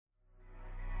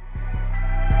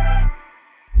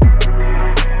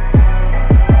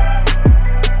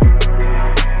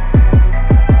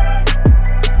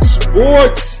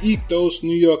Sports Ethos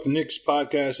New York Knicks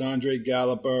podcast. Andre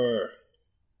Gallagher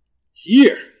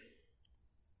here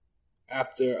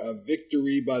after a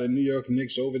victory by the New York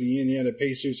Knicks over the Indiana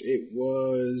Pacers. It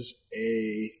was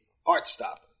a heart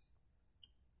stopper.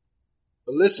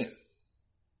 But listen,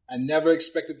 I never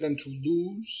expected them to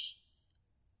lose.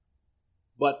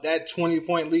 But that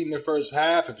 20-point lead in the first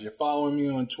half, if you're following me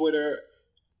on Twitter,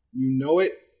 you know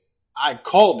it. I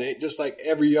called it just like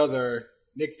every other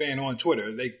Knicks fan on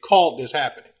Twitter. They called this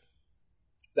happening.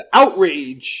 The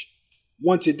outrage,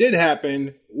 once it did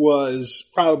happen, was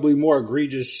probably more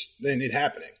egregious than it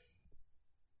happening.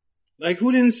 Like,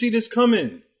 who didn't see this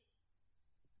coming?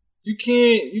 You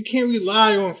can't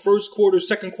rely on first quarter,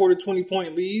 second quarter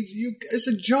 20-point leads. It's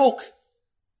a joke.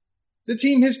 The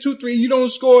team hits 2-3. You don't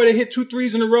score, they hit 2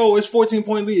 threes in a row. It's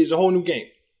 14-point lead. It's a whole new game.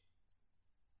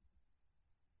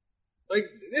 Like,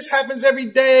 this happens every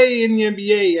day in the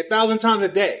NBA, 1,000 times a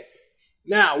day.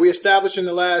 Now, we established in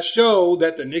the last show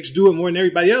that the Knicks do it more than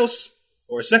everybody else,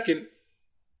 or second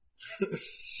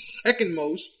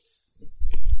most.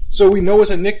 So we know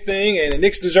it's a Knicks thing, and the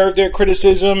Knicks deserve their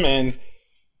criticism, and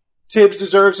Tibbs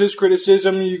deserves his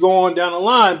criticism. You go on down the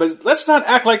line, but let's not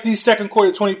act like these second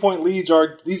quarter 20-point leads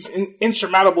are these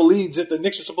insurmountable leads that the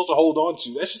Knicks are supposed to hold on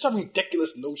to. That's just a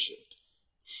ridiculous notion.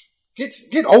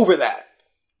 Get over that.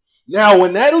 Now,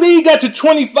 when that lead got to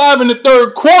 25 in the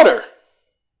third quarter,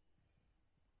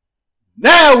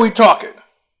 now we talking.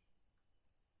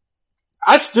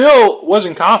 I still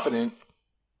wasn't confident,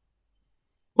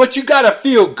 but you gotta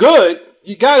feel good.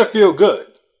 You gotta feel good.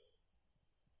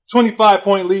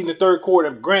 25-point lead in the third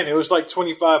quarter. Granted, it was like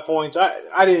 25 points.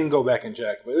 I didn't go back and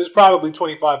check, but it was probably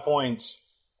 25 points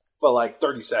for like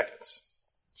 30 seconds.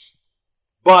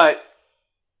 But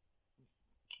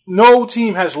no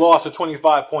team has lost a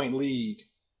 25-point lead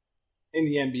in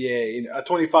the NBA, a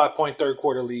 25-point third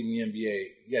quarter lead in the NBA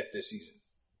yet this season.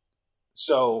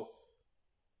 So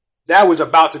that was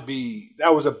about to be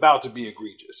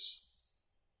egregious.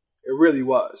 It really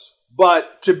was.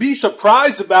 But to be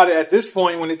surprised about it at this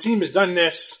point when the team has done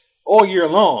this all year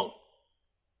long,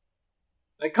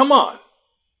 like, come on.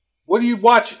 What are you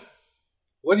watching?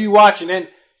 What are you watching?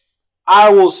 And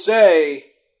I will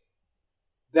say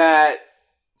that,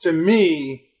 to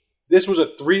me, this was a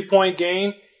 3-point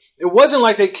game. It wasn't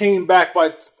like they came back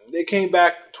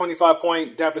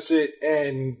 25-point deficit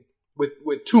and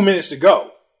with 2 minutes to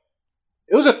go.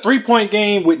 It was a 3-point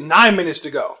game with 9 minutes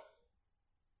to go.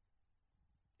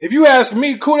 If you ask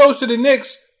me, kudos to the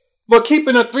Knicks for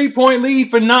keeping a 3-point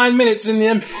lead for 9 minutes in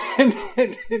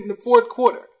the fourth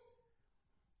quarter.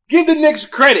 Give the Knicks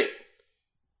credit.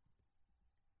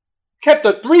 Kept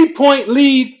a 3-point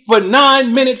lead for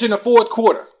 9 minutes in the fourth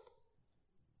quarter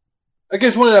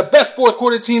against one of the best fourth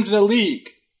quarter teams in the league.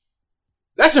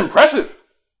 That's impressive.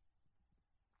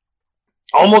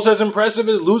 Almost as impressive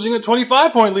as losing a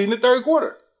 25-point lead in the third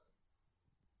quarter.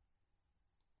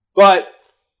 But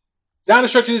down the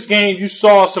stretch of this game, you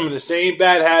saw some of the same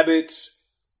bad habits.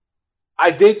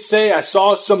 I did say I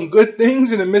saw some good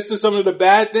things in the midst of some of the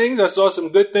bad things. I saw some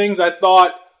good things. I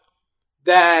thought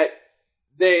that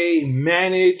they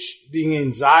managed the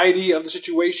anxiety of the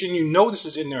situation. You know this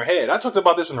is in their head. I talked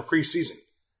about this in the preseason.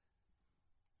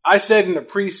 I said in the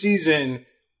preseason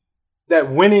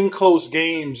that winning close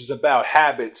games is about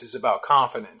habits, is about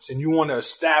confidence. And you want to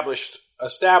establish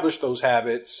those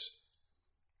habits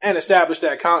and establish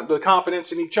the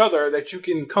confidence in each other that you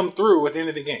can come through at the end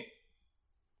of the game.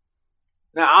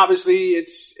 Now, obviously,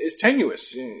 it's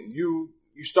tenuous. You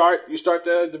start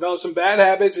to develop some bad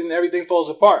habits and everything falls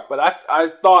apart. But I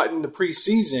thought in the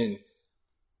preseason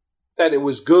that it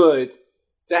was good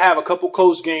to have a couple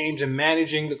close games and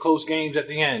managing the close games at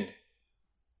the end,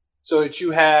 so that you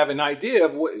have an idea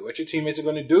of what your teammates are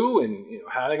going to do and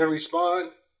how they're going to respond.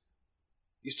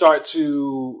 You start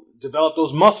to develop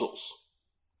those muscles.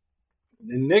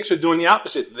 The Knicks are doing the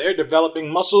opposite. They're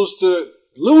developing muscles to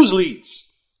lose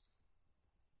leads.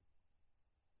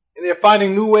 And they're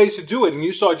finding new ways to do it. And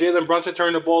you saw Jalen Brunson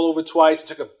turn the ball over twice. He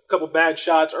took a couple bad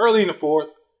shots early in the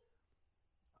fourth.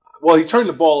 Well, he turned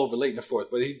the ball over late in the fourth,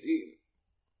 but he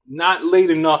not late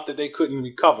enough that they couldn't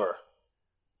recover.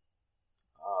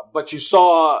 But you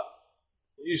saw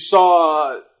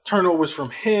turnovers from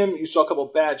him. You saw a couple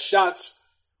bad shots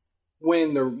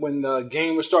when the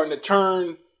game was starting to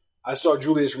turn. I saw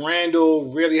Julius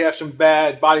Randle really have some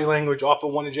bad body language off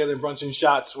of one of Jalen Brunson's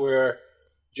shots where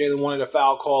Jalen wanted a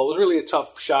foul call. It was really a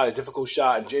tough shot, a difficult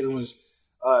shot. And Julius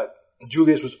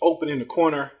was open in the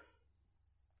corner.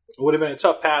 It would have been a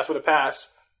tough pass with a pass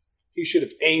he should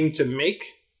have aimed to make.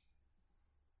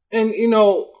 And,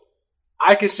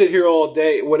 I can sit here all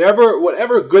day.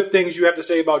 Whatever good things you have to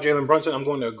say about Jalen Brunson, I'm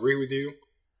going to agree with you.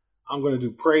 I'm going to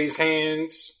do praise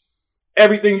hands.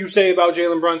 Everything you say about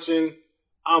Jalen Brunson,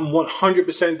 I'm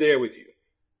 100% there with you.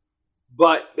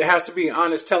 But there has to be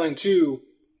honest telling too.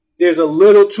 There's a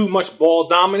little too much ball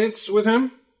dominance with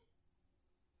him.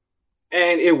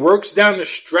 And it works down the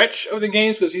stretch of the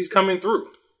games because he's coming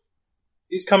through.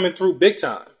 He's coming through big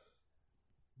time.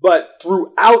 But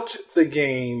throughout the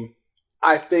game,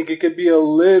 I think it could be a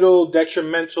little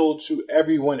detrimental to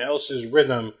everyone else's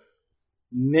rhythm,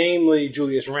 namely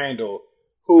Julius Randle,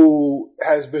 who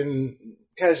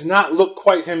has not looked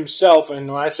quite himself.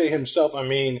 And when I say himself, I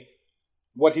mean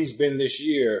what he's been this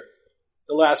year.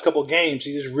 The last couple games,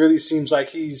 he just really seems like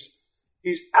he's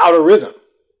out of rhythm,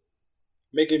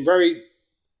 making very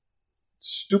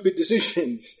stupid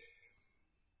decisions,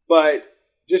 but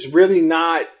just really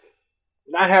not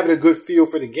having a good feel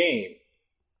for the game.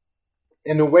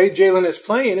 And the way Jalen is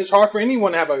playing, it's hard for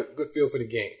anyone to have a good feel for the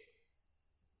game.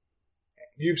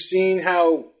 You've seen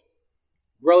how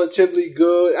relatively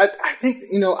good, I think,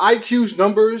 IQ's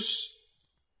numbers,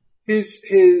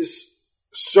 his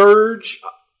surge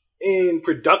in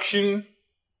production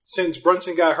since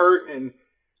Brunson got hurt and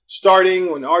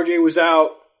starting when RJ was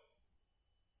out,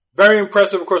 very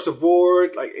impressive across the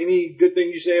board. Like any good thing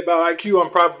you say about IQ,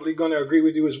 I'm probably going to agree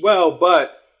with you as well,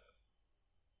 but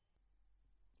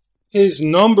his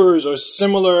numbers are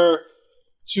similar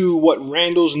to what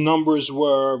Randall's numbers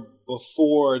were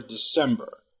before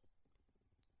December.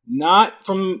 Not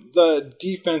from the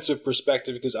defensive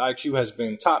perspective, because IQ has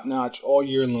been top-notch all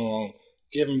year long.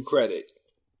 Give him credit.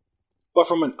 But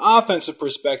from an offensive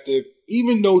perspective,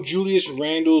 even though Julius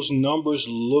Randle's numbers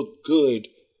look good,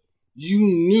 you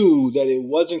knew that it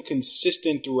wasn't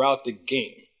consistent throughout the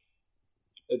game.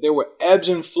 That there were ebbs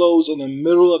and flows in the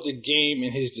middle of the game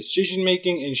in his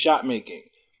decision-making and shot-making.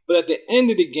 But at the end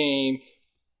of the game,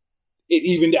 it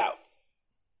evened out.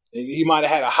 He might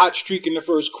have had a hot streak in the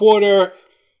first quarter,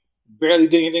 barely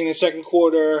did anything in the second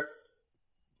quarter,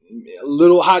 a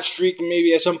little hot streak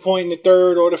maybe at some point in the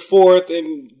third or the fourth,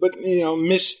 but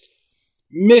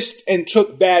missed and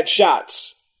took bad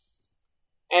shots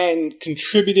and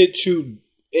contributed to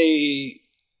a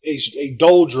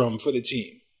doldrum for the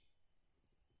team.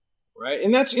 Right?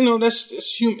 And that's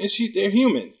they're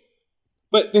human.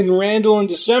 But then Randle in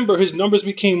December, his numbers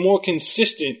became more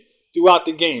consistent throughout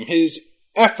the game. His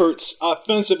efforts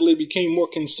offensively became more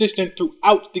consistent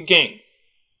throughout the game.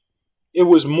 It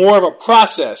was more of a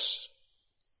process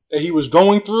that he was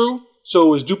going through, so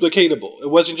it was duplicatable. It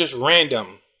wasn't just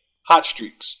random hot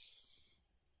streaks.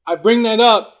 I bring that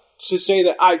up to say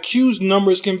that IQ's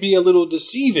numbers can be a little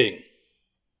deceiving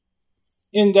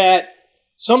in that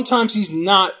sometimes he's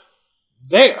not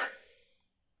there.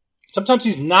 Sometimes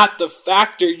he's not the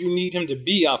factor you need him to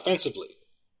be offensively.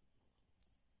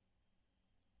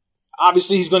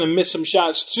 Obviously, he's going to miss some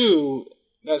shots too.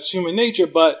 That's human nature,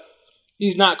 but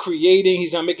he's not creating.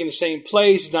 He's not making the same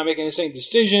plays. He's not making the same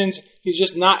decisions. He's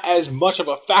just not as much of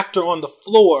a factor on the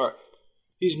floor.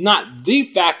 He's not the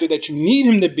factor that you need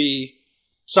him to be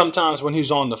sometimes when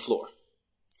he's on the floor.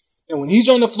 And when he's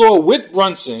on the floor with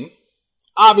Brunson,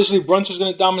 obviously Brunson's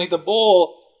going to dominate the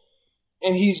ball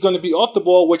and he's going to be off the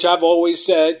ball, which I've always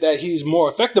said that he's more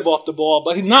effective off the ball,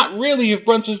 but he's not really if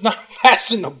Brunson's not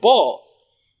passing the ball.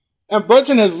 And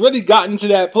Brunson has really gotten to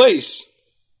that place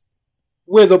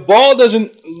where the ball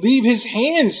doesn't leave his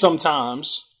hands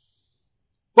sometimes,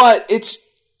 but it's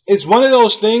one of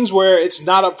those things where it's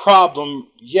not a problem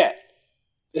yet.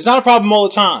 It's not a problem all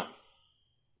the time,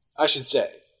 I should say.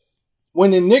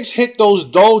 When the Knicks hit those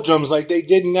doldrums like they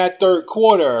did in that third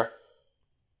quarter,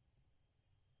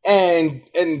 and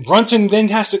Brunson then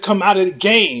has to come out of the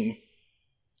game,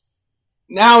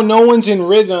 now no one's in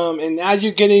rhythm, and now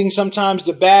you're getting sometimes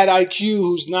the bad IQ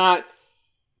who's not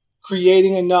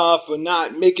creating enough or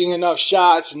not making enough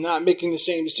shots and not making the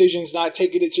same decisions, not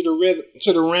taking it to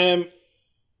the rim.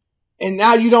 And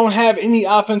now you don't have any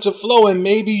offensive flow, and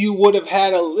maybe you would have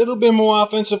had a little bit more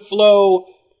offensive flow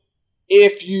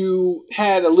if you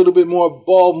had a little bit more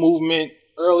ball movement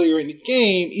earlier in the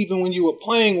game, even when you were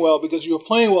playing well, because you were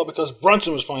playing well because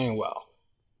Brunson was playing well.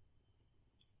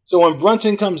 So when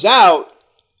Brunson comes out,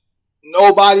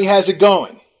 nobody has it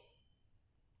going.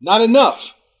 Not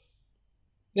enough.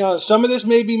 Now, some of this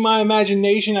may be my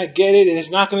imagination. I get it, and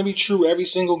it's not going to be true every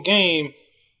single game.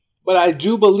 But I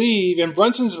do believe, and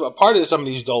Brunson's a part of some of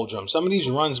these doldrums. Some of these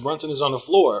runs, Brunson is on the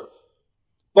floor.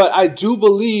 But I do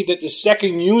believe that the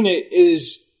second unit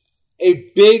is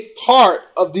a big part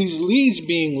of these leads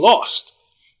being lost.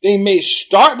 They may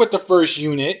start with the first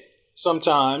unit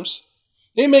sometimes.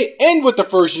 They may end with the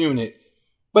first unit.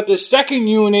 But the second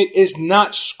unit is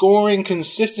not scoring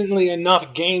consistently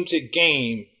enough game to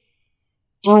game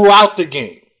throughout the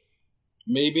game.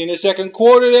 Maybe in the second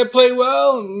quarter they play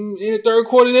well, in the third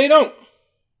quarter they don't.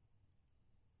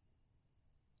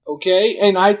 Okay?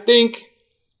 And I think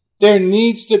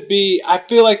I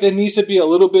feel like there needs to be a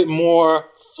little bit more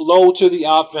flow to the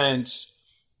offense,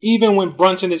 even when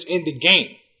Brunson is in the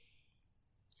game.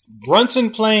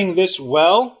 Brunson playing this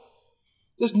well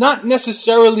does not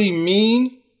necessarily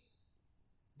mean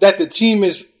that the team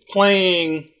is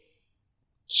playing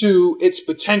to its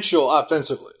potential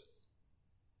offensively.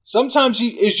 Sometimes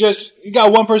you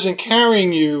got one person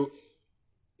carrying you.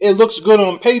 It looks good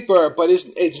on paper, but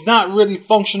it's not really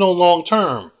functional long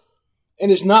term.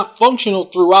 And it's not functional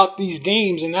throughout these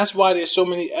games, and that's why there's so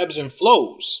many ebbs and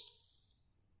flows.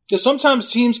 Because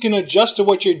sometimes teams can adjust to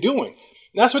what you're doing.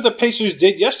 That's what the Pacers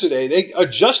did yesterday. They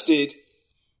adjusted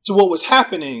to what was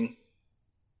happening,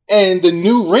 and the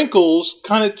new wrinkles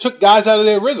kind of took guys out of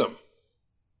their rhythm.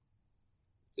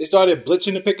 They started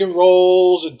blitzing the pick and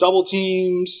rolls, double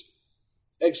teams,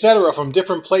 etc. from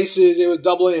different places. They were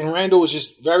doubling, and Randall was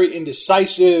just very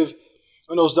indecisive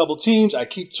on those double teams. I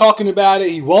keep talking about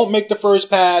it. He won't make the first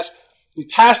pass. He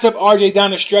passed up RJ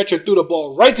down the stretch and threw the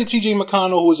ball right to TJ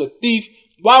McConnell, who was a thief.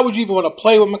 Why would you even want to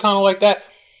play with McConnell like that?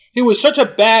 He was such a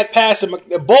bad passer.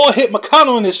 The ball hit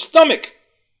McConnell in his stomach.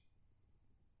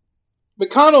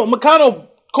 McConnell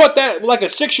caught that like a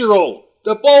 6-year-old.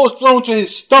 The ball was thrown to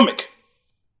his stomach.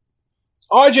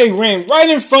 RJ ran right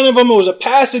in front of him. It was a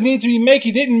pass that needed to be made.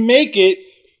 He didn't make it,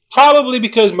 probably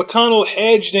because McConnell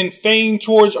hedged and feigned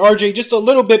towards RJ just a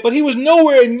little bit, but he was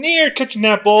nowhere near catching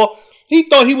that ball. He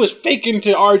thought he was faking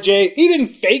to RJ. He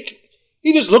didn't fake.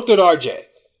 He just looked at RJ.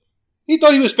 He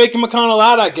thought he was faking McConnell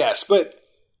out, I guess, but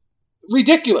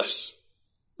ridiculous.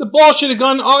 The ball should have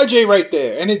gone to RJ right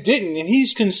there, and it didn't. And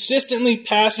he's consistently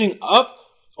passing up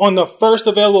on the first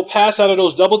available pass out of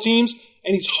those double teams,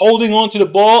 and he's holding on to the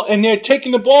ball, and they're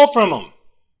taking the ball from him.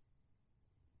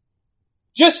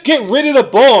 Just get rid of the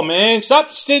ball, man.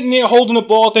 Stop sitting there holding the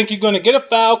ball, think you're going to get a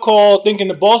foul call, thinking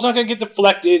the ball's not going to get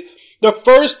deflected. The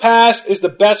first pass is the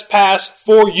best pass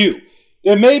for you.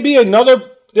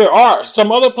 There are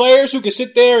some other players who can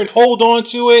sit there and hold on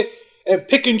to it and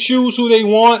pick and choose who they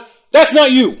want. That's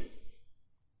not you.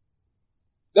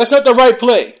 That's not the right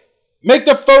play. Make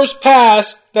the first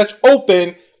pass that's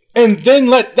open and then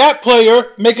let that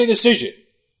player make a decision.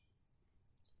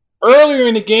 Earlier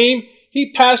in the game,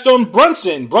 he passed on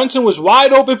Brunson. Brunson was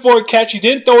wide open for a catch. He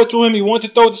didn't throw it to him. He wanted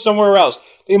to throw it to somewhere else.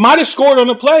 They might have scored on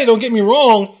the play, don't get me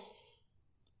wrong.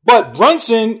 But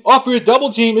Brunson, off your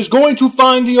double team, is going to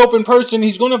find the open person.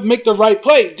 He's going to make the right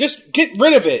play. Just get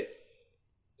rid of it.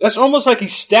 That's almost like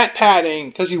he's stat padding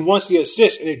because he wants the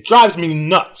assist, and it drives me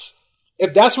nuts.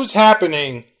 If that's what's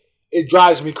happening, it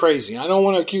drives me crazy. I don't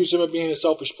want to accuse him of being a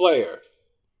selfish player.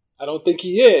 I don't think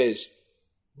he is.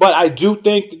 But I do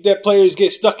think that players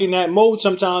get stuck in that mode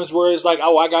sometimes where it's like,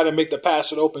 oh, I got to make the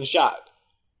pass an open shot.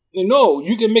 And no,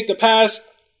 you can make the pass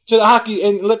to the hockey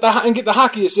and get the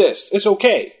hockey assist. It's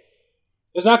okay.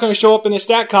 It's not going to show up in the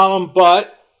stat column,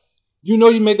 but you know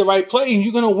you made the right play and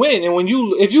you're going to win. And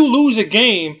if you lose a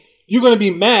game, you're going to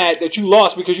be mad that you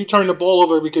lost because you turned the ball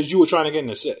over because you were trying to get an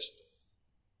assist.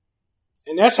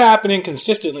 And that's happening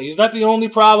consistently. It's not the only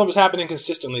problem. It's happening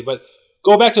consistently. But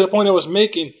go back to the point I was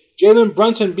making. Jalen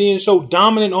Brunson being so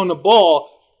dominant on the ball,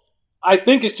 I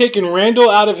think is taking Randall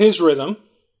out of his rhythm.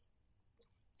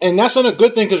 And that's not a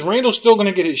good thing because Randall's still going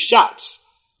to get his shots.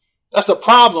 That's the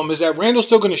problem, is that Randall's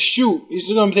still going to shoot.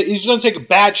 He's going to take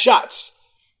bad shots.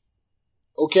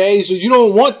 Okay? So you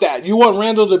don't want that. You want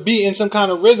Randall to be in some kind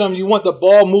of rhythm. You want the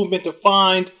ball movement to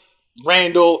find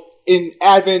Randall in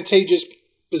advantageous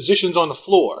positions on the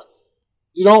floor.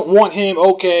 You don't want him,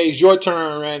 okay, it's your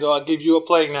turn, Randall. I'll give you a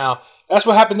play now. That's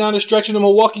what happened down the stretch in the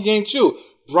Milwaukee game, too.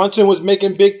 Brunson was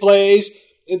making big plays,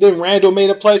 and then Randall made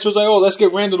a play. So it was like, oh, let's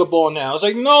get Randall the ball now. It's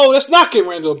like, no, let's not get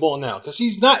Randall the ball now because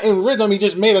he's not in rhythm. He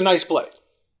just made a nice play.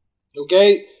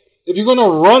 Okay? If you're going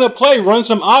to run a play, run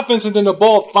some offense, and then the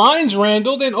ball finds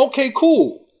Randall, then okay,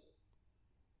 cool.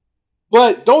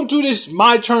 But don't do this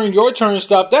my turn, your turn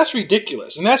stuff. That's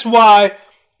ridiculous. And that's why,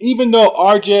 even though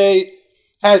RJ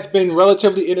has been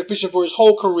relatively inefficient for his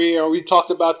whole career. We talked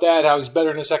about that, how he's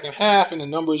better in the second half, and the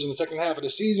numbers in the second half of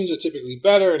the seasons are typically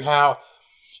better, and how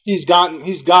he's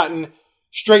gotten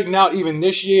straightened out even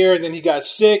this year, and then he got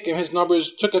sick, and his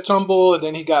numbers took a tumble, and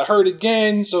then he got hurt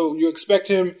again, so you expect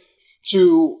him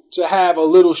to have a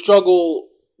little struggle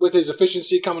with his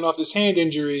efficiency coming off this hand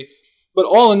injury. But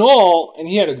all in all, and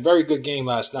he had a very good game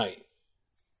last night,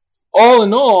 all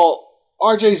in all,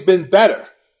 RJ's been better.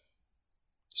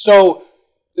 So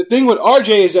the thing with RJ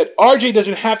is that RJ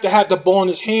doesn't have to have the ball in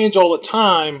his hands all the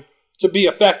time to be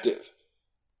effective.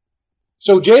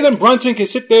 So Jalen Brunson can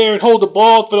sit there and hold the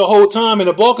ball for the whole time, and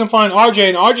the ball can find RJ,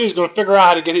 and RJ is going to figure out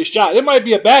how to get his shot. It might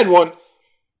be a bad one,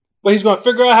 but he's going to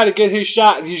figure out how to get his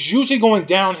shot, and he's usually going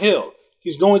downhill.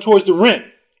 He's going towards the rim,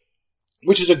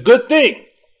 which is a good thing.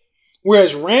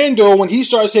 Whereas Randall, when he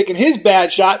starts taking his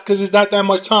bad shot, because there's not that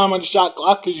much time on the shot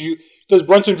clock, because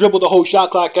Brunson dribbled the whole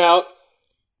shot clock out,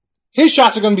 his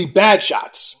shots are going to be bad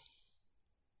shots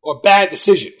or bad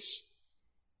decisions.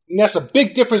 And that's a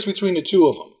big difference between the two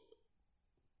of them.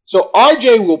 So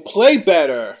RJ will play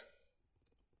better.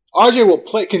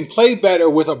 Can play better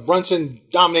with a Brunson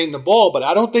dominating the ball, but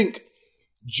I don't think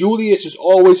Julius is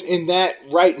always in that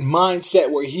right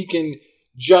mindset where he can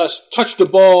just touch the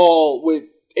ball with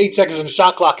 8 seconds on the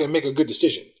shot clock and make a good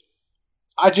decision.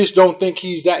 I just don't think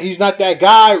he's not that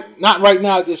guy, not right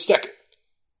now at this second.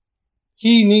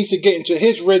 He needs to get into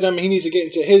his rhythm. He needs to get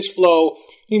into his flow.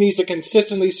 He needs to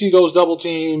consistently see those double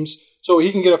teams so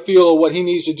he can get a feel of what he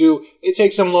needs to do. It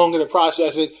takes him longer to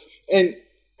process it. And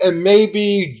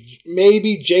maybe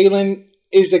Jalen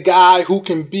is the guy who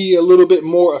can be a little bit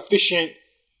more efficient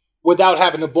without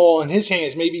having the ball in his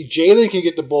hands. Maybe Jalen can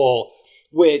get the ball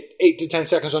with 8 to 10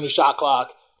 seconds on the shot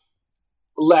clock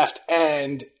left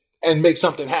and make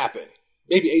something happen.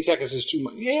 Maybe 8 seconds is too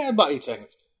much. Yeah, about 8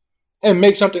 seconds. And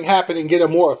make something happen and get a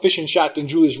more efficient shot than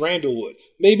Julius Randle would.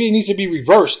 Maybe it needs to be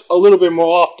reversed a little bit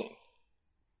more often.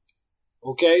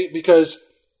 Okay? Because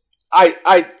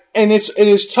it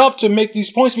is tough to make these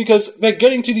points because they're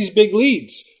getting to these big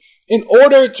leads. In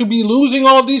order to be losing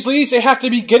all these leads, they have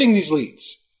to be getting these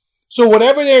leads. So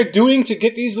whatever they're doing to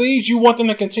get these leads, you want them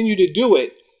to continue to do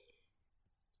it.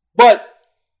 But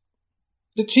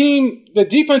the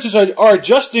defenses are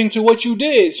adjusting to what you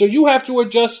did. So you have to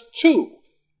adjust too.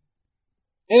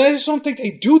 And I just don't think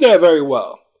they do that very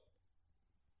well.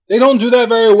 They don't do that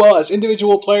very well as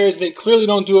individual players. They clearly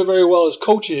don't do it very well as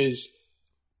coaches.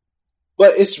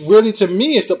 But it's really, to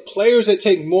me, it's the players that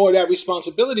take more of that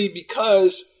responsibility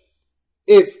because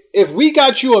if we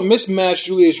got you a mismatch,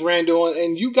 Julius Randle,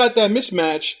 and you got that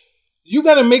mismatch, you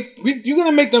gotta make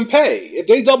them pay. If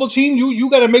they double team you, you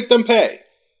gotta make them pay.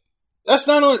 That's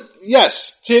not on.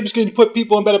 Yes, Tibbs can put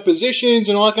people in better positions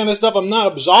and all that kind of stuff. I'm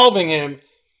not absolving him.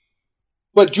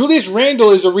 But Julius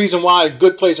Randle is the reason why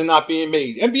good plays are not being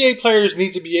made. NBA players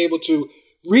need to be able to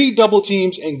read double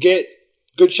teams and get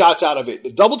good shots out of it.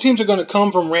 The double teams are going to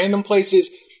come from random places.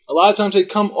 A lot of times they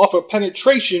come off of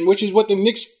penetration, which is what the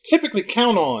Knicks typically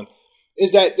count on,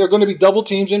 is that they're going to be double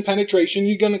teams in penetration.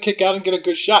 You're going to kick out and get a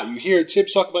good shot. You hear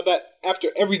Tibbs talk about that after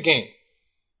every game.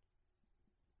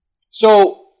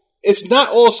 So it's not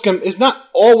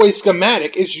always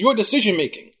schematic. It's your decision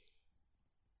making.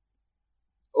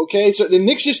 Okay, so the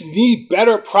Knicks just need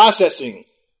better processing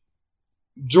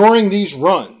during these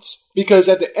runs. Because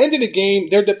at the end of the game,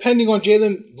 they're depending on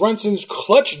Jalen Brunson's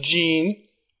clutch gene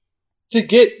to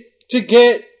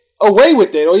get away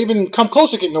with it or even come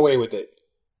close to getting away with it.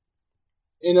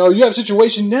 You know, you have a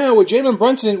situation now with Jalen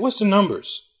Brunson. What's the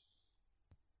numbers?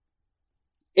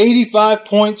 85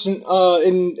 points in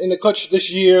the clutch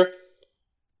this year.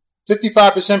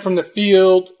 55% from the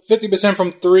field, 50%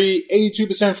 from three,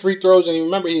 82% free throws. And you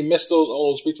remember he missed all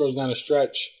those free throws down the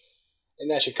stretch in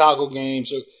that Chicago game.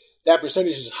 So that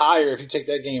percentage is higher if you take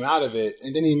that game out of it.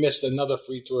 And then he missed another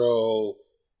free throw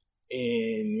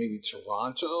in maybe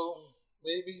Toronto,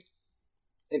 maybe.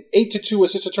 An 8-2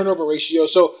 assist to turnover ratio.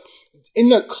 So in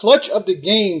the clutch of the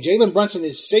game, Jalen Brunson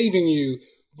is saving you.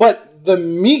 But the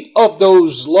meat of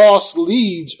those lost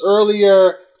leads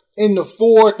earlier in the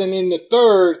fourth and in the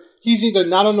third, he's either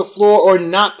not on the floor or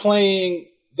not playing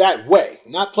that way,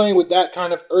 not playing with that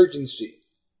kind of urgency.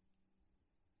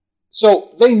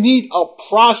 So they need a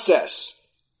process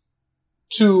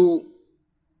to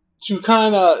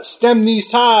kind of stem these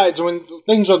tides when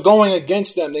things are going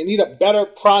against them. They need a better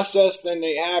process than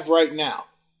they have right now.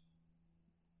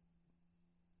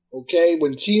 Okay,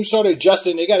 when teams start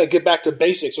adjusting, they got to get back to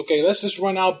basics. Okay, let's just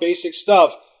run out basic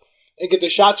stuff and get the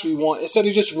shots we want instead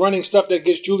of just running stuff that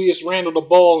gets Julius Randle the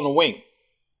ball in the wing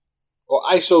or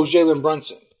ISOs Jalen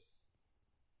Brunson.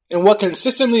 And what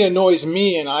consistently annoys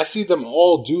me, and I see them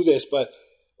all do this, but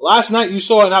last night you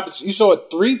saw it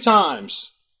 3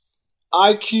 times.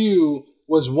 IQ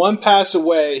was one pass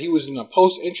away. He was in a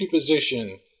post-entry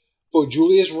position for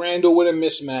Julius Randle with a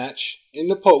mismatch in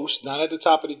the post, not at the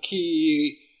top of the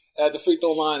key, at the free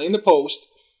throw line, in the post.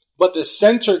 But the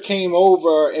center came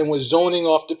over and was zoning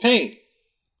off the paint.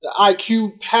 The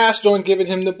IQ passed on giving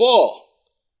him the ball.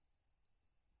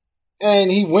 And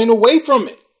he went away from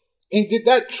it. He did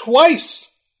that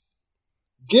twice.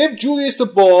 Give Julius the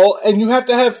ball, and you have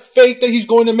to have faith that he's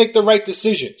going to make the right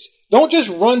decisions. Don't just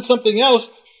run something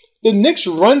else. The Knicks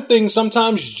run things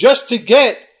sometimes just to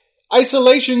get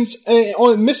isolations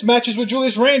on mismatches with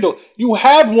Julius Randle. You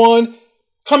have one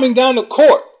coming down the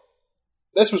court.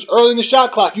 This was early in the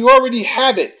shot clock. You already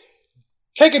have it.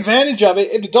 Take advantage of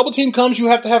it. If the double team comes, you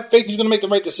have to have faith he's going to make the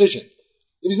right decision.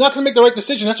 If he's not going to make the right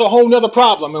decision, that's a whole nother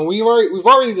problem, and we've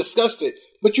already discussed it.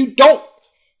 But you don't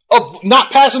of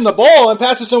not passing the ball and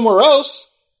pass it somewhere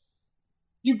else.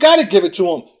 You got to give it to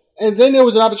him. And then there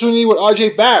was an opportunity with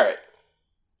R.J. Barrett.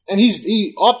 And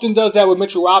he often does that with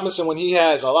Mitchell Robinson when he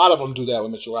has, a lot of them do that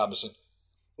with Mitchell Robinson,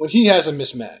 when he has a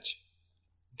mismatch.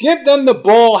 Give them the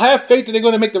ball. Have faith that they're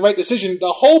going to make the right decision.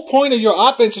 The whole point of your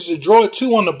offense is to draw a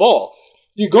 2 on the ball.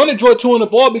 You're going to draw 2 on the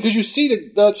ball because you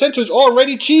see the center is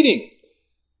already cheating.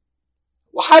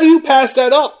 Well, how do you pass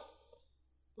that up?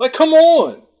 Like, come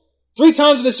on. 3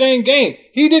 times in the same game.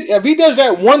 If he does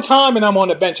that one time and I'm on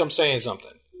the bench, I'm saying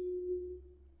something.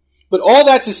 But all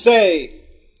that to say,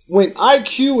 when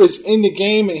IQ is in the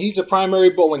game and he's the primary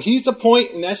ball, when he's the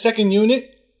point in that second unit,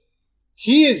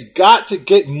 he has got to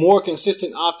get more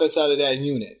consistent offense out of that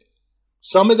unit.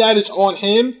 Some of that is on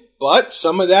him, but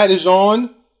some of that is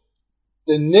on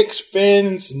the Knicks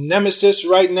fans' nemesis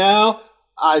right now,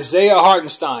 Isaiah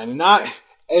Hartenstein. And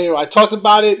I talked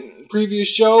about it in the previous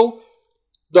show.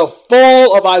 The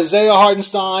fall of Isaiah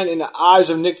Hartenstein in the eyes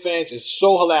of Knicks fans is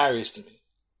so hilarious to me.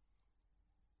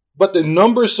 But the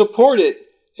numbers support it.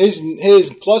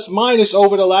 His plus minus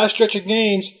over the last stretch of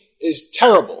games is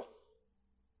terrible.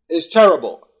 It's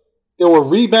terrible. There were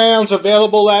rebounds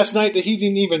available last night that he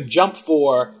didn't even jump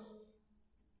for.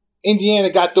 Indiana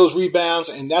got those rebounds,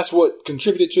 and that's what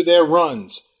contributed to their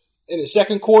runs in the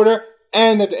second quarter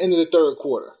and at the end of the third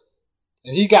quarter.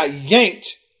 And he got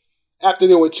yanked after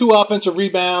there were 2 offensive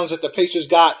rebounds that the Pacers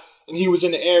got, and he was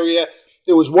in the area.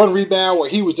 There was one rebound where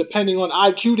he was depending on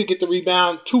IQ to get the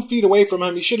rebound 2 feet away from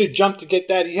him. He should have jumped to get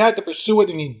that. He had to pursue it,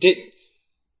 and he didn't.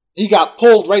 He got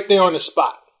pulled right there on the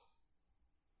spot.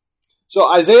 So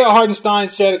Isaiah Hartenstein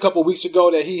said a couple weeks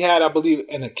ago that he had, I believe,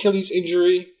 an Achilles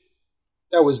injury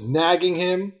that was nagging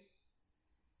him.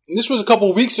 And this was a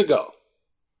couple weeks ago.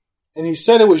 And he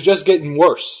said it was just getting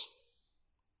worse.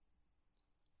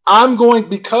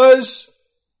 Because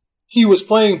he was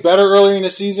playing better earlier in the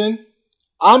season,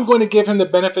 I'm going to give him the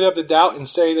benefit of the doubt and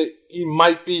say that he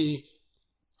might be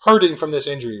hurting from this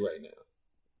injury right now.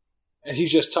 And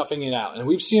he's just toughing it out. And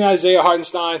we've seen Isaiah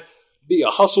Hartenstein be a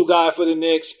hustle guy for the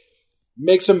Knicks,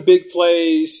 make some big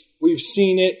plays. We've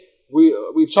seen it.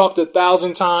 We've talked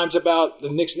 1,000 times about the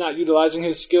Knicks not utilizing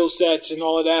his skill sets and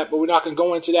all of that, but we're not going to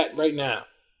go into that right now.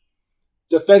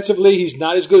 Defensively, he's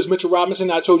not as good as Mitchell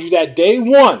Robinson. I told you that day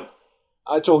one.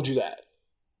 I told you that.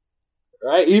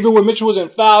 Right? Even when Mitchell was in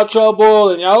foul trouble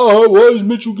and, why does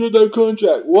Mitchell get that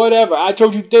contract? Whatever. I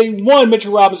told you day one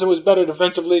Mitchell Robinson was better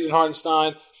defensively than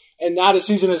Hartenstein. And now the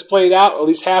season has played out, at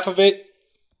least half of it.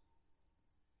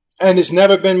 And it's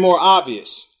never been more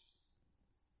obvious.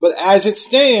 But as it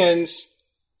stands,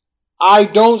 I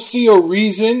don't see a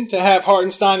reason to have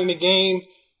Hartenstein in the game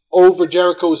over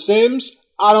Jericho Sims.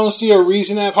 I don't see a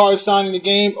reason to have Hartenstein in the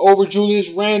game over Julius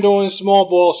Randle in a small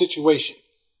ball situation.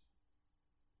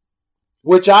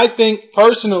 Which I think,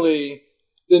 personally,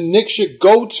 the Knicks should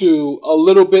go to a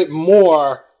little bit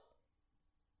more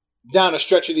down a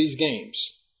stretch of these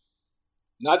games.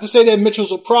 Not to say that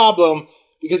Mitchell's a problem,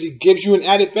 because he gives you an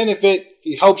added benefit.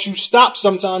 He helps you stop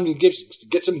sometimes. He gets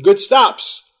some good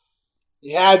stops.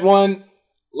 He had one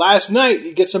last night.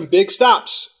 He gets some big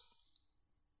stops.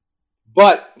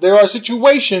 But there are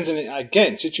situations, and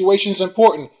again, situations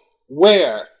important,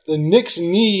 where the Knicks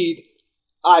need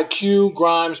IQ,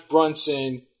 Grimes,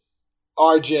 Brunson,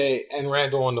 RJ, and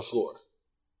Randle on the floor.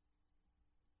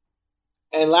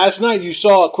 And last night you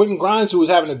saw Quentin Grimes, who was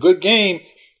having a good game,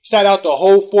 sat out the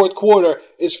whole fourth quarter.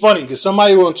 It's funny because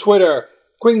somebody on Twitter,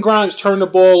 Quentin Grimes turned the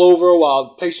ball over while the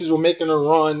Pacers were making a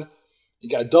run. He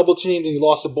got double teamed and he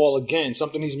lost the ball again,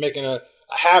 something he's making a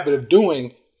habit of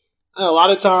doing. And a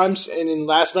lot of times, and in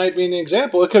last night being an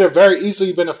example, it could have very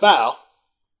easily been a foul.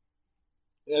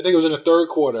 I think it was in the third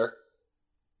quarter.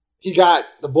 He got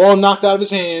the ball knocked out of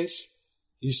his hands.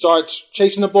 He starts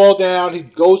chasing the ball down. He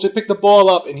goes to pick the ball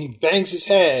up, and he bangs his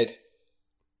head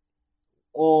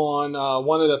on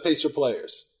one of the Pacer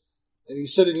players. And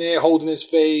he's sitting there holding his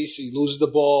face. He loses the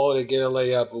ball. They get a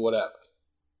layup or whatever.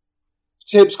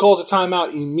 Tibbs calls a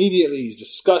timeout immediately. He's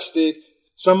disgusted.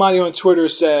 Somebody on Twitter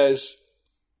says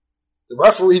the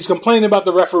referees complaining about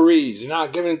the referees.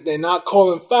 They're not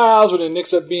calling fouls when the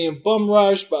Knicks are being bum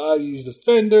rushed by these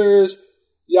defenders.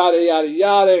 Yada, yada,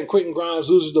 yada. And Quentin Grimes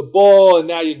loses the ball, and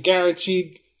now you're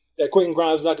guaranteed that Quentin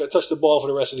Grimes is not going to touch the ball for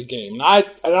the rest of the game. And I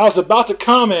was about to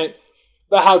comment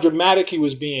about how dramatic he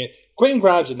was being. Quentin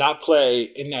Grimes did not play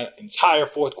in that entire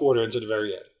fourth quarter until the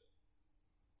very end.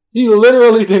 He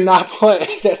literally did not play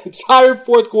that entire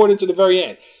fourth quarter into the very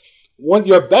end.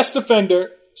 Your best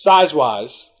defender,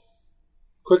 size-wise,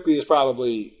 Quickly is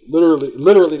probably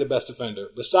literally the best defender.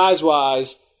 But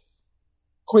size-wise,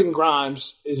 Quentin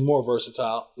Grimes is more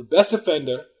versatile. The best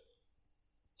defender.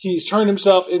 He's turned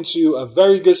himself into a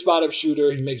very good spot-up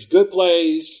shooter. He makes good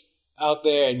plays out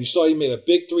there. And you saw he made a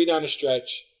big three down the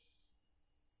stretch.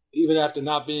 Even after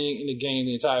not being in the game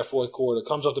the entire fourth quarter.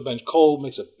 Comes off the bench cold,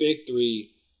 makes a big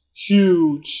three.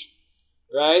 Huge.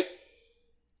 Right?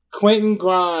 Quentin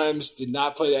Grimes did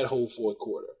not play that whole fourth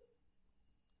quarter.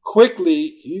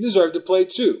 Quickly, he deserved to play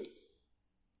too.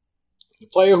 The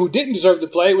player who didn't deserve to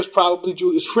play was probably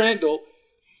Julius Randle,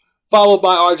 followed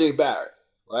by RJ Barrett.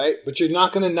 Right? But you're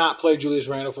not going to not play Julius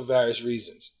Randle for various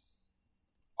reasons.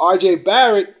 RJ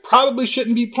Barrett probably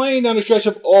shouldn't be playing down the stretch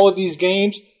of all of these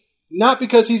games. Not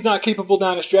because he's not capable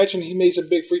down the stretch and he made some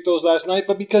big free throws last night,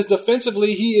 but because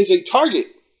defensively he is a target.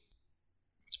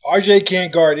 RJ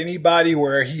can't guard anybody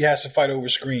where he has to fight over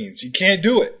screens. He can't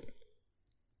do it.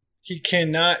 He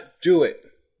cannot do it.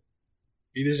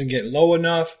 He doesn't get low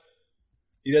enough.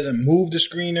 He doesn't move the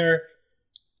screener.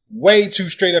 Way too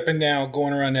straight up and down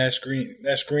going around that screen,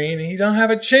 and he don't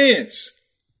have a chance.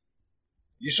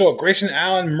 You saw Grayson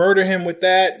Allen murder him with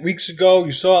that weeks ago.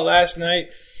 You saw it last night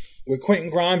with Quentin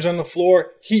Grimes on the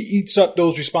floor. He eats up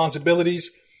those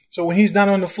responsibilities. So when he's not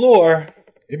on the floor,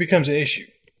 it becomes an issue.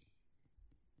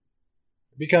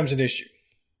 It becomes an issue.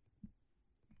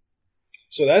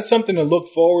 So that's something to look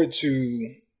forward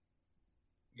to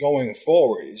going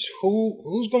forward is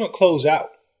who's going to close out.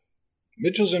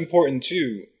 Mitchell's important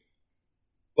too.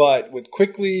 But with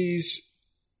Quickly's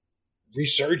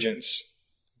resurgence,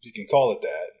 if you can call it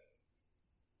that,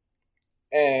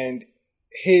 and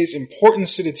his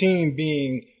importance to the team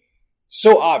being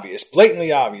so obvious,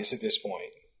 blatantly obvious at this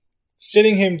point,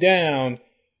 sitting him down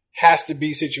has to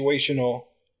be situational.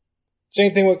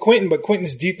 Same thing with Quentin, but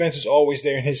Quentin's defense is always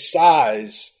there, and his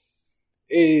size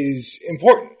is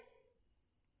important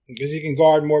because he can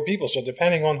guard more people. So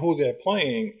depending on who they're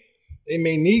playing, they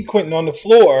may need Quentin on the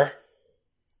floor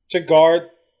to guard,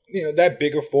 that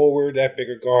bigger forward, that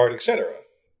bigger guard, etc.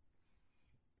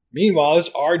 Meanwhile, it's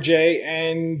RJ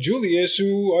and Julius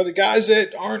who are the guys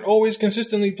that aren't always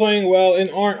consistently playing well and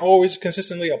aren't always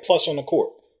consistently a plus on the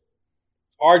court.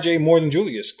 RJ more than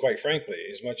Julius, quite frankly,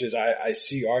 as much as I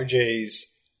see RJ's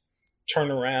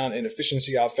turnaround and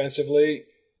efficiency offensively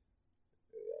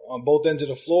on both ends of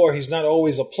the floor, he's not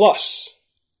always a plus.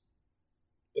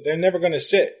 But they're never going to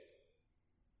sit.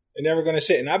 They're never going to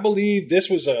sit. And I believe this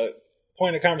was a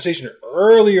point of conversation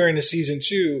earlier in the season,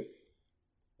 too,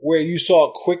 where you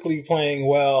saw Quickly playing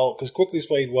well, because Quickly's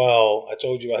played well. I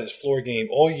told you about his floor game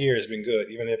all year has been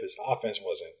good, even if his offense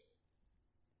wasn't.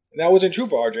 And that wasn't true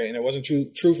for RJ, and it wasn't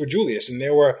true for Julius. And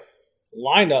there were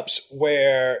lineups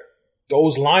where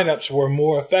those lineups were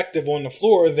more effective on the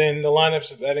floor than the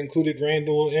lineups that included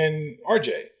Randle and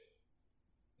RJ.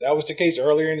 That was the case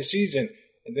earlier in the season.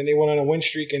 And then they went on a win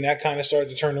streak, and that kind of started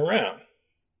to turn around.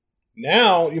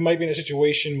 Now, you might be in a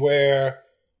situation where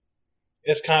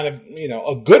it's kind of,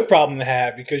 a good problem to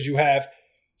have because you have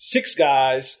 6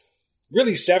 guys,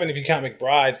 really 7 if you count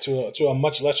McBride to a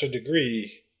much lesser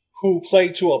degree, who play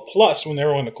to a plus when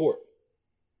they're on the court.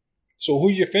 So who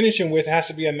you're finishing with has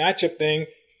to be a matchup thing,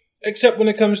 except when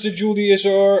it comes to Julius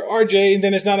or RJ, and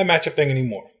then it's not a matchup thing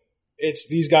anymore. It's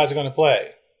these guys are going to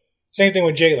play. Same thing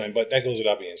with Jalen, but that goes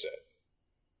without being said.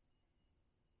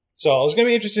 So it's going to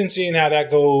be interesting seeing how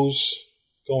that goes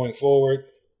going forward.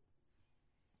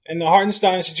 And the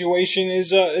Hartenstein situation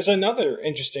is another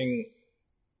interesting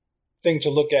thing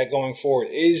to look at going forward.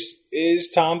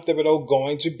 Is Tom Thibodeau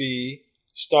going to be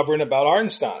stubborn about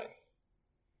Hartenstein?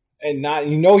 And not,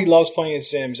 he loves playing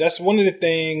Sims. That's one of the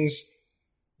things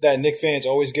that Knicks fans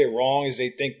always get wrong is they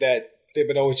think that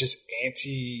Thibodeau is just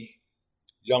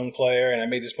anti-young player. And I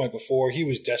made this point before. He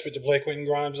was desperate to play Quentin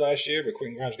Grimes last year, but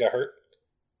Quentin Grimes got hurt.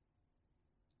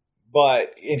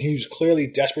 And he was clearly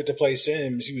desperate to play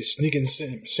Sims. He was sneaking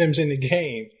Sims in the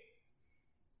game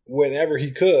whenever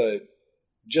he could.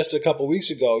 Just a couple weeks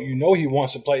ago, he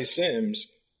wants to play Sims.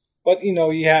 But,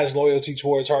 he has loyalty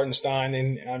towards Hartenstein,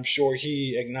 and I'm sure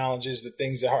he acknowledges the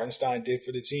things that Hartenstein did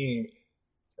for the team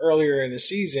earlier in the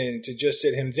season to just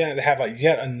sit him down, to have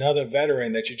yet another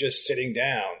veteran that you're just sitting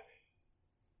down,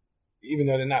 even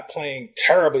though they're not playing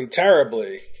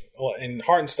terribly, well, in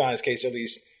Hartenstein's case at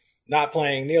least, not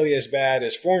playing nearly as bad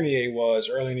as Fournier was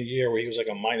early in the year where he was like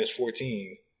a minus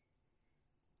 14.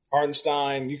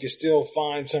 Hartenstein, you can still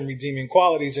find some redeeming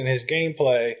qualities in his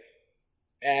gameplay,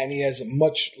 and he has a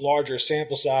much larger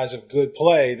sample size of good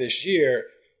play this year.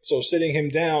 So sitting him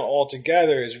down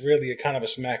altogether is really a kind of a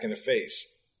smack in the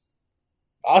face.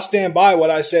 I'll stand by what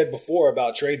I said before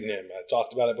about trading him. I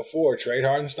talked about it before. Trade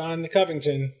Hartenstein to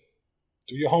Covington.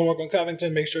 Do your homework on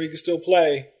Covington. Make sure he can still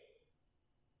play.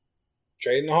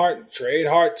 Trade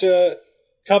Hart to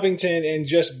Covington, and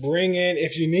just bring in,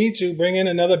 if you need to, bring in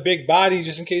another big body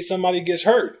just in case somebody gets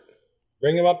hurt.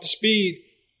 Bring him up to speed.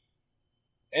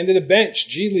 End of the bench,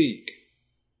 G League.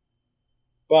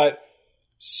 But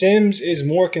Sims is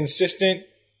more consistent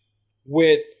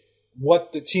with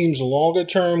what the team's longer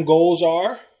term goals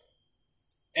are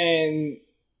and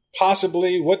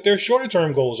possibly what their shorter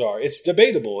term goals are. It's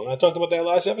debatable, and I talked about that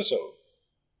last episode.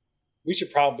 We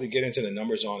should probably get into the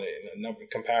numbers on it in a number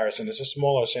comparison. It's a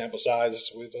smaller sample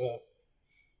size with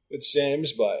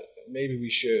Sims, but maybe we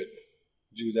should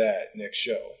do that next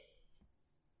show.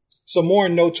 Some more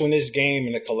notes on this game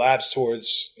and the collapse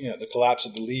towards, the collapse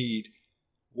of the lead.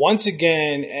 Once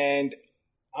again, and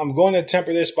I'm going to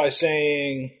temper this by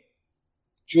saying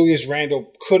Julius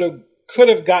Randle could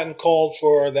have gotten called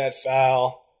for that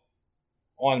foul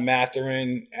on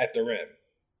Mathurin at the rim.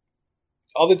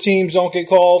 Other teams don't get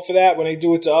called for that when they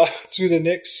do it to the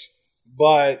Knicks,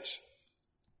 but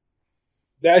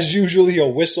that's usually a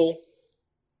whistle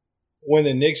when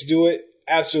the Knicks do it.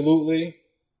 Absolutely.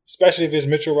 Especially if it's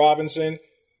Mitchell Robinson.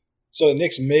 So the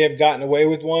Knicks may have gotten away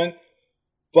with one.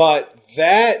 But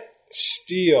that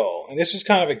steal, and this is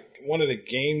kind of one of the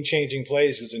game-changing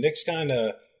plays because the Knicks kind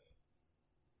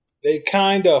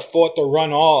of fought the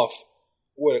run off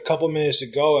with a couple minutes to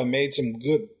go and made some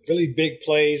good, really big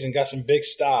plays and got some big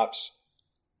stops.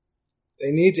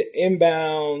 They need to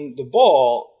inbound the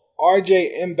ball.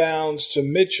 RJ inbounds to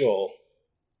Mitchell,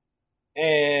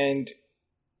 and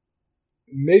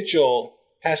Mitchell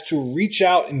has to reach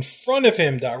out in front of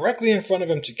him, directly in front of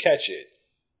him to catch it.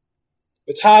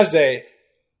 Bataze,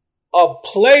 a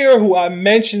player who I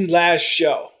mentioned last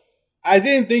show. I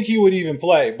didn't think he would even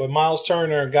play, but Miles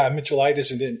Turner got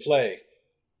Mitchellitis and didn't play.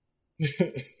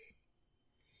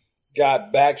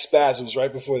 Got back spasms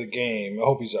right before the game. I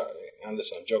hope he's all right. Now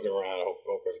listen, I'm joking around. I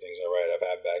hope everything's all right. I've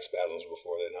had back spasms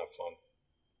before. They're not fun.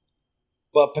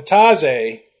 But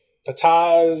Bataze,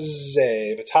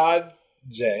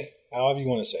 however you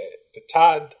want to say it,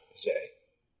 Bataze.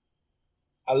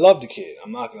 I love the kid.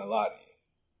 I'm not going to lie to you.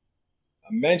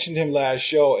 I mentioned him last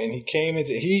show, and he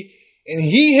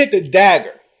hit the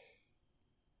dagger.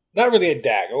 Not really a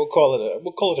dagger. We'll call it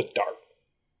a dart.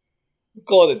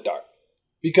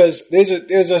 Because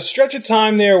there's a stretch of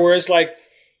time there where it's like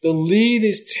the lead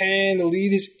is 10, the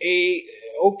lead is 8.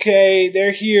 Okay,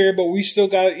 they're here, but we still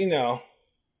got, we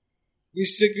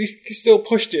can still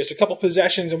push this. A couple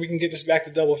possessions and we can get this back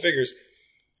to double figures.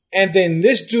 And then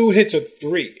this dude hits a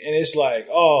 3, and it's like,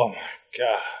 oh my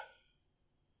God.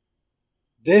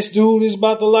 This dude is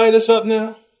about to light us up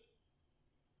now.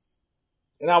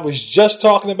 And I was just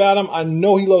talking about him. I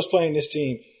know he loves playing this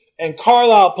team. And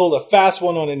Carlisle pulled a fast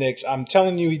one on the Knicks. I'm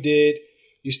telling you he did.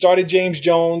 He started James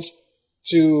Johnson,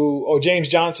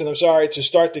 to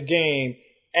start the game.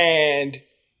 And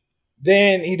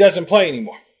then he doesn't play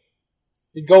anymore.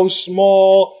 He goes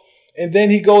small, and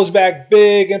then he goes back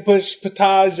big and puts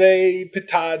Bataze,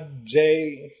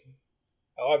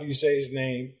 however you say his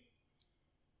name.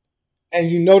 And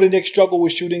the Knicks struggle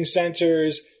with shooting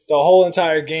centers the whole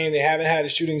entire game. They haven't had a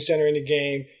shooting center in the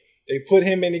game. They put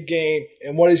him in the game,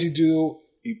 and what does he do?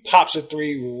 He pops a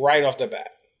 3 right off the bat.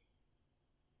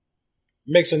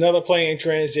 Makes another play in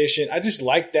transition. I just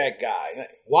like that guy.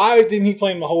 Why didn't he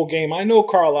play him the whole game? I know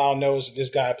Carlisle knows that this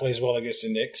guy plays well against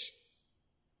the Knicks.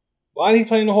 Why didn't he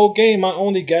play him the whole game? My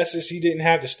only guess is he didn't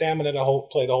have the stamina to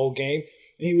play the whole game,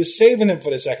 and he was saving him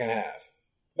for the second half.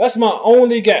 That's my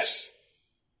only guess.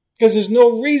 Because there's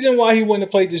no reason why he wouldn't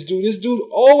have played this dude. This dude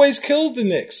always kills the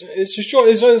Knicks. It's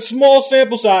a small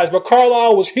sample size, but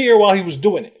Carlisle was here while he was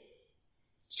doing it.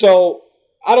 So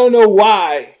I don't know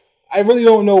why. I really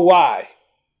don't know why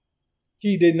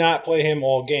he did not play him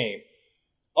all game,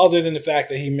 other than the fact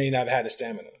that he may not have had the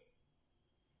stamina.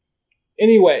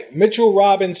 Anyway, Mitchell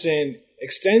Robinson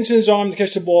extends his arm to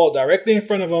catch the ball directly in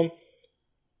front of him.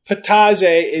 Bataze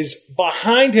is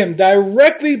behind him,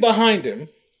 directly behind him.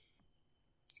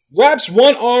 Wraps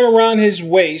one arm around his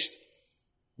waist,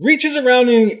 reaches around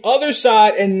on the other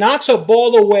side, and knocks a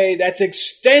ball away that's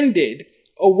extended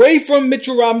away from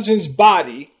Mitchell Robinson's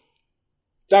body,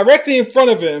 directly in front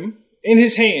of him, in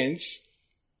his hands,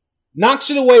 knocks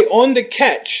it away on the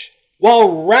catch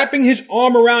while wrapping his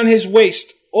arm around his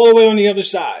waist all the way on the other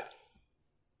side.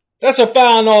 That's a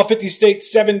foul in all 50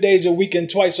 states, 7 days a week and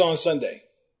twice on Sunday.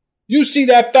 You see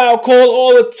that foul called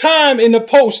all the time in the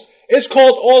post. It's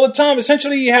called all the time.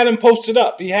 Essentially, he had him posted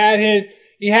up. He had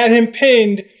him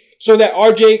pinned so that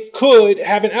RJ could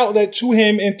have an outlet to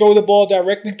him and throw the ball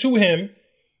directly to him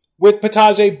with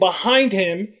Patase behind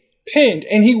him, pinned.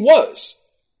 And he was.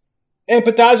 And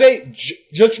Patase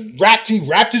just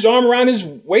wrapped his arm around his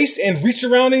waist and reached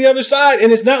around on the other side.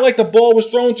 And it's not like the ball was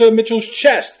thrown to Mitchell's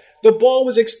chest. The ball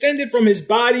was extended from his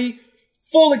body,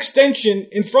 full extension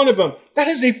in front of him. That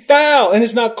is a foul, and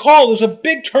it's not called. It was a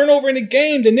big turnover in the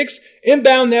game. The Knicks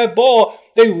inbound that ball.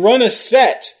 They run a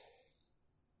set.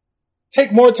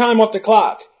 Take more time off the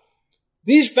clock.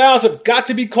 These fouls have got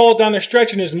to be called down the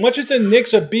stretch, and as much as the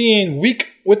Knicks are being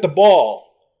weak with the ball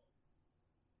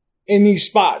in these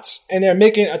spots, and they're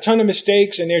making a ton of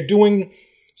mistakes, and they're doing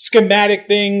schematic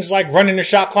things like running the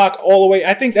shot clock all the way.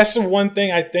 I think that's the one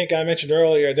thing I think I mentioned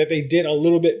earlier that they did a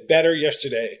little bit better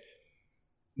yesterday.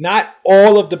 Not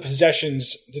all of the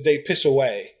possessions did they piss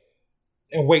away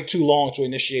and wait too long to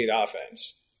initiate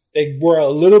offense. They were a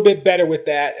little bit better with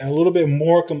that and a little bit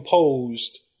more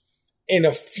composed in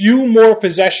a few more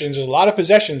possessions. There's a lot of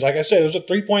possessions. Like I said, it was a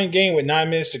 3-point game with 9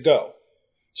 minutes to go.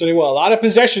 So there were a lot of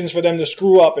possessions for them to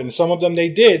screw up, and some of them they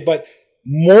did, but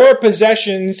more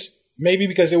possessions. Maybe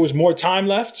because there was more time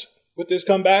left with this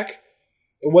comeback.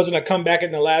 It wasn't a comeback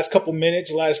in the last couple minutes,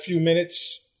 the last few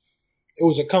minutes. It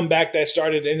was a comeback that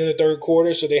started at the end of the third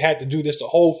quarter, so they had to do this. The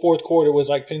whole fourth quarter was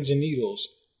like pins and needles.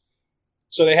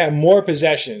 So they had more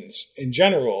possessions in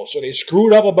general. So they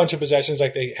screwed up a bunch of possessions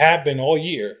like they have been all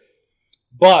year.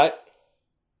 But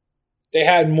they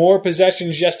had more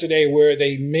possessions yesterday where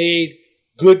they made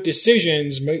good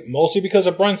decisions, mostly because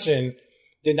of Brunson.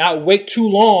 Did not wait too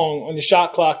long on the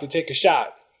shot clock to take a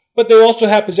shot. But they also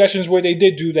had possessions where they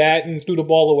did do that and threw the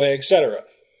ball away, etc.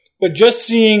 But just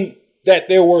seeing that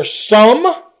there were some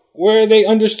where they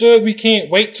understood we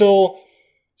can't wait till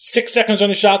 6 seconds on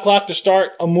the shot clock to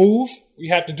start a move, we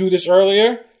have to do this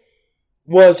earlier,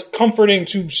 was comforting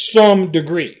to some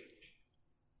degree.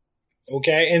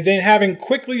 Okay? And then having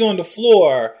quickly on the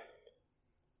floor,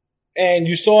 and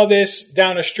you saw this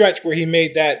down a stretch where he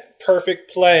made that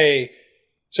perfect play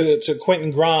to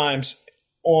Quentin Grimes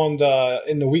in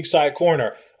the weak side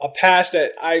corner. A pass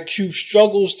that IQ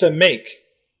struggles to make.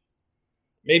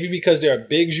 Maybe because there are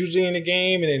bigs usually in the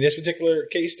game, and in this particular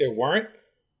case there weren't.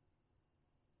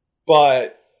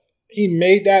 But he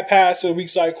made that pass to the weak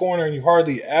side corner, and you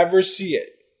hardly ever see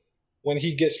it when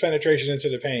he gets penetration into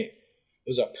the paint. It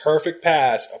was a perfect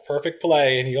pass, a perfect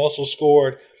play, and he also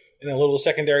scored in a little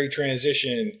secondary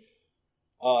transition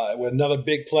with another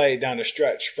big play down the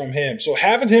stretch from him. So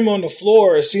having him on the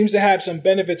floor seems to have some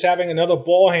benefits, having another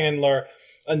ball handler,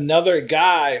 another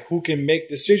guy who can make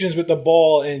decisions with the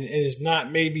ball and is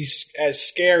not maybe as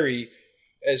scary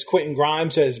as Quentin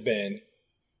Grimes has been.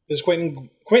 Because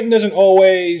Quentin doesn't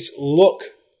always look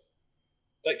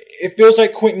like, it feels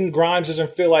like Quentin Grimes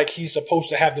doesn't feel like he's supposed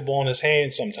to have the ball in his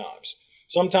hand sometimes.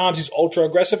 Sometimes he's ultra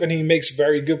aggressive and he makes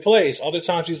very good plays. Other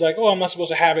times he's like, oh, I'm not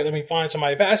supposed to have it. Let me find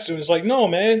somebody to pass to. It's like, no,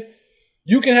 man.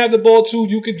 You can have the ball too.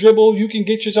 You can dribble. You can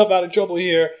get yourself out of trouble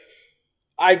here.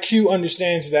 IQ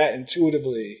understands that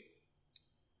intuitively.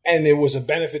 And it was a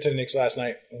benefit to the Knicks last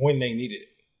night when they needed it.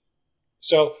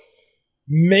 So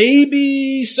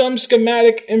maybe some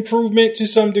schematic improvement to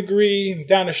some degree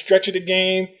down the stretch of the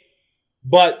game.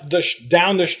 But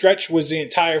down the stretch was the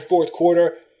entire fourth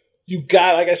quarter. You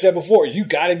got, like I said before, you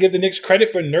got to give the Knicks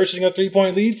credit for nursing a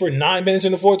 3-point lead for 9 minutes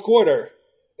in the fourth quarter.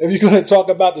 If you're going to talk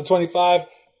about the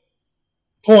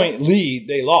 25-point lead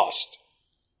they lost.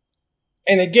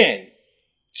 And again,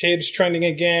 Tibbs trending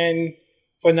again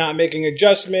for not making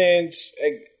adjustments.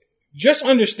 Just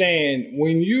understand,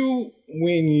 when you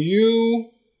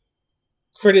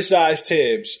criticize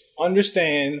Tibbs,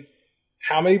 understand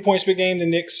how many points per game the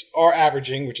Knicks are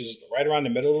averaging, which is right around the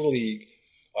middle of the league.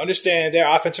 Understand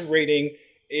their offensive rating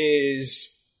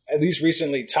is, at least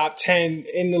recently, top 10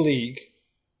 in the league.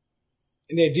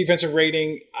 And their defensive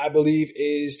rating, I believe,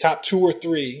 is top 2 or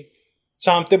 3.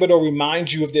 Tom Thibodeau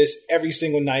reminds you of this every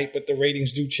single night, but the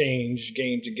ratings do change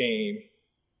game to game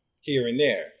here and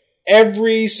there.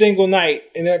 Every single night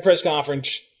in that press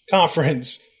conference, Tom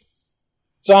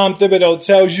Thibodeau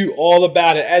tells you all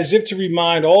about it, as if to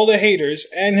remind all the haters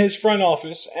and his front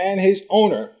office and his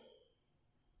owner,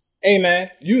 hey, man,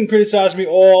 you can criticize me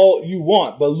all you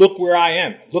want, but look where I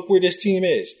am. Look where this team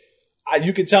is.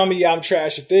 You can tell me I'm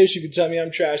trash at this. You can tell me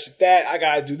I'm trash at that. I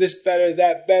got to do this better,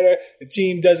 that better. The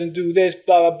team doesn't do this,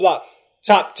 blah, blah, blah.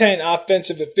 Top 10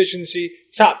 offensive efficiency.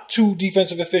 Top 2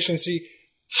 defensive efficiency.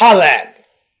 Holla at me.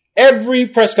 Every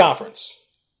press conference.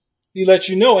 He lets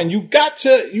you know, and you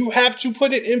have to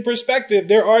put it in perspective.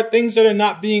 There are things that are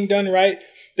not being done right.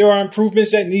 There are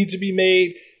improvements that need to be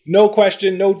made. No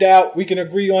question, no doubt. We can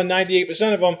agree on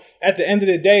 98% of them. At the end of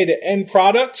the day, the end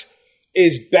product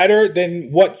is better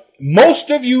than what most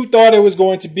of you thought it was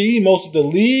going to be. Most of the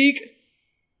league,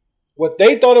 what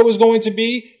they thought it was going to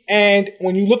be. And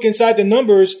when you look inside the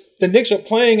numbers, the Knicks are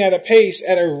playing at a pace,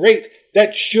 at a rate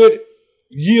that should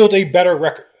yield a better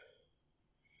record.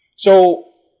 So,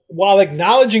 while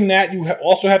acknowledging that, you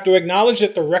also have to acknowledge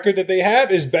that the record that they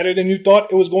have is better than you thought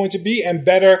it was going to be and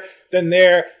better than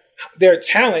their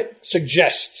talent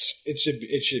suggests it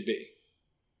should be,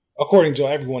 according to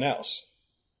everyone else.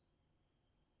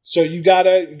 So you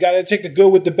gotta take the good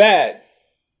with the bad.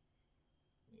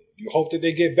 You hope that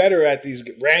they get better at these.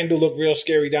 Randall looked real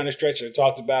scary down the stretch. I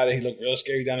talked about it. He looked real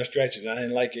scary down the stretch, and I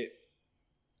didn't like it.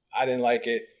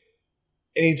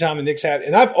 Anytime the Knicks have,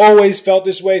 and I've always felt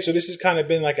this way, so this has kind of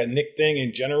been like a Knick thing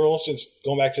in general since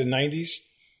going back to the 90s.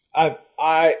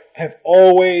 I have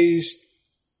always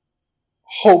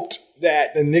hoped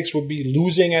that the Knicks would be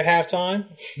losing at halftime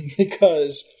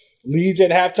because leads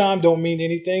at halftime don't mean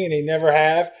anything, and they never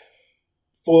have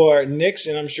for Knicks,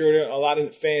 and I'm sure that a lot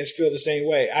of fans feel the same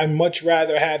way. I'd much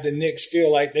rather have the Knicks feel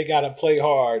like they got to play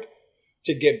hard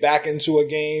to get back into a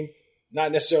game,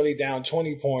 not necessarily down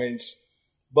 20 points,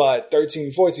 but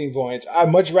 13, 14 points. I'd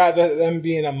much rather them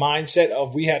be in a mindset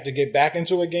of we have to get back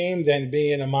into a game than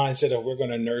be in a mindset of we're going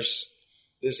to nurse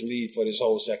this lead for this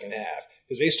whole second half.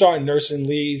 Because they start nursing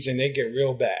leads and they get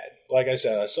real bad. Like I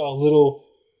said, I saw a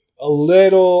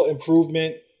little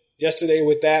improvement yesterday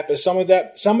with that, but some of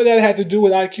that had to do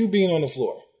with IQ being on the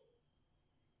floor.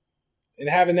 And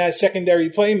having that secondary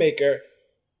playmaker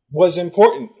was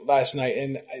important last night.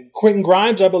 And Quentin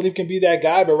Grimes, I believe, can be that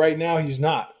guy, but right now he's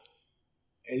not.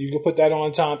 And you can put that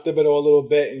on Tom Thibodeau a little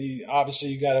bit, and obviously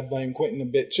you got to blame Quentin a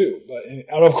bit too. But and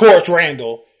of course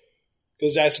Randall,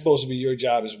 because that's supposed to be your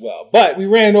job as well. But we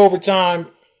ran over time.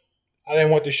 I didn't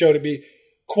want the show to be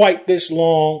quite this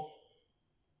long.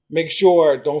 Make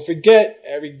sure, don't forget,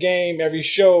 every game, every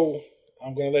show,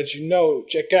 I'm going to let you know.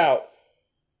 Check out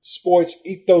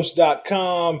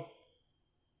sportsethos.com.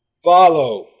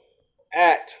 Follow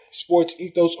at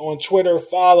sportsethos on Twitter.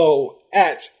 Follow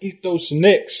at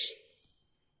ethosKnicks.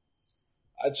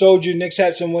 I told you Knicks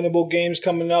had some winnable games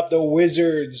coming up. The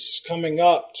Wizards coming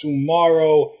up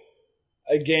tomorrow.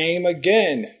 A game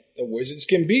again. The Wizards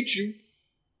can beat you.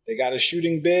 They got a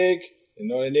shooting big. You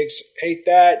know the Knicks hate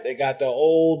that. They got the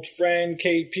old friend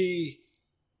KP.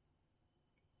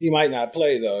 He might not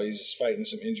play though. He's fighting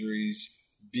some injuries.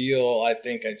 Beal, I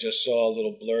think I just saw a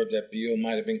little blurb that Beal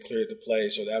might have been cleared to play,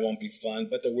 so that won't be fun.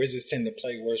 But the Wizards tend to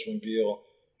play worse when Beal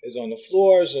is on the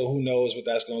floor, so who knows what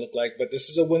that's going to look like. But this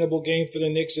is a winnable game for the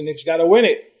Knicks. The Knicks got to win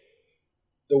it.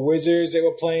 The Wizards, they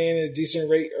were playing at a decent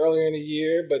rate earlier in the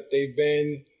year, but they've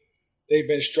been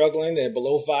struggling. They're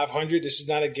below 500. This is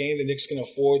not a game the Knicks can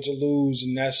afford to lose,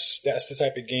 and that's the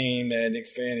type of game that a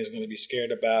Knicks fan is going to be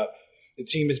scared about. The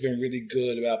team has been really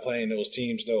good about playing those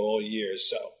teams, though, all year.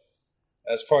 So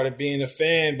that's part of being a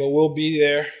fan, but we'll be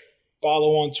there.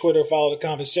 Follow on Twitter. Follow the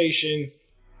conversation.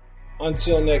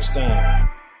 Until next time.